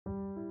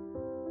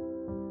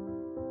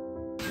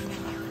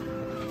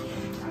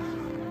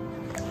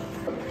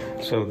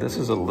So this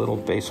is a little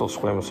basal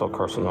squamous cell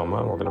carcinoma,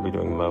 and we're going to be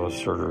doing Mohs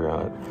surgery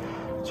on it.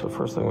 So the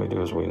first thing we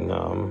do is we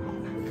numb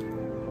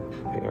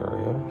the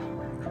area.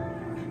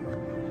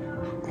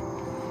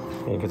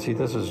 And you can see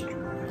this is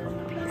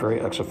very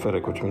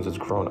exophytic, which means it's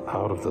grown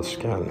out of the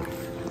skin.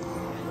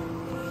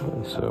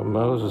 And so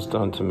Mohs is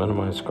done to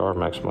minimize scar,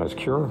 maximize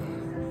cure.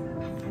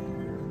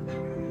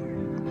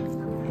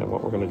 And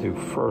what we're going to do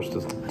first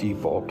is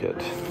debulk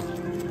it.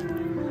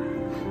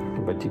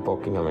 And by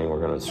debulking, I mean we're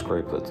going to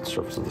scrape the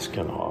surface of the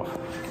skin off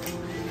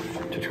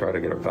to try to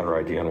get a better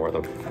idea on where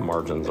the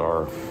margins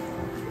are.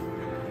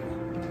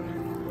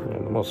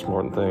 And the most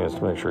important thing is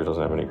to make sure he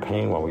doesn't have any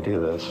pain while we do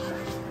this.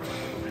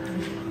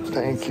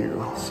 Thank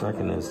you.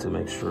 Second is to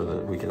make sure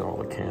that we get all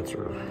the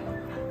cancer.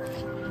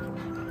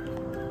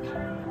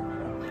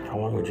 How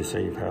long would you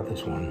say you've had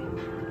this one?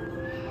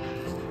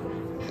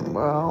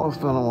 Well, it's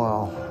been a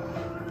while.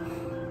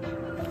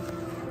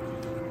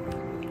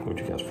 Would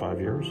you guess 5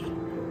 years?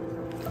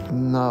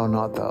 No,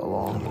 not that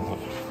long.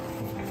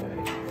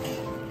 Okay.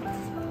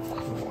 So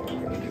what we're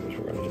going to do is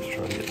we're going to just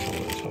try to get some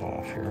of this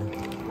off here.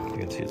 You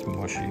can see it's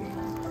mushy.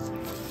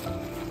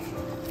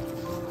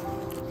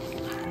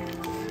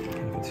 You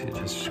can see it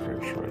just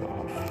scrapes right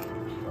off.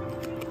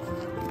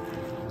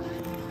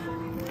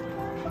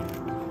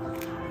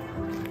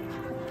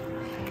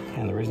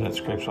 And the reason it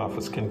scrapes off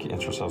is skin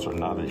cancer cells are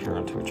not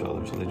adherent to each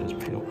other, so they just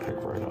pick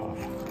right off.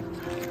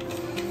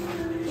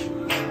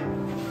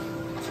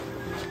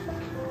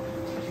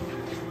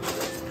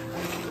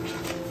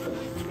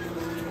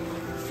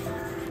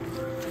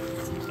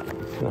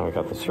 Now we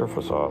got the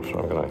surface off, so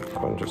I'm going to go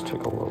ahead and just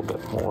take a little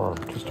bit more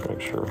just to make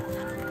sure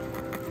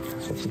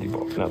it's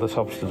debulked. Now this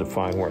helps to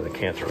define where the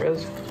cancer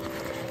is.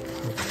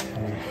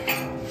 Okay.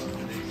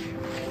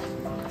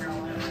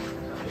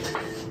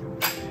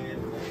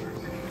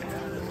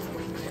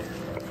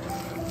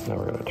 Now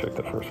we're going to take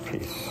the first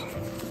piece.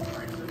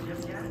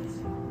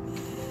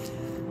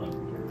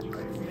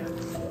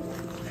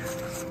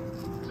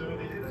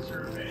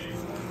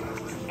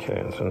 Okay,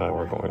 and so now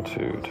we're going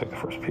to take the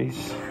first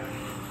piece.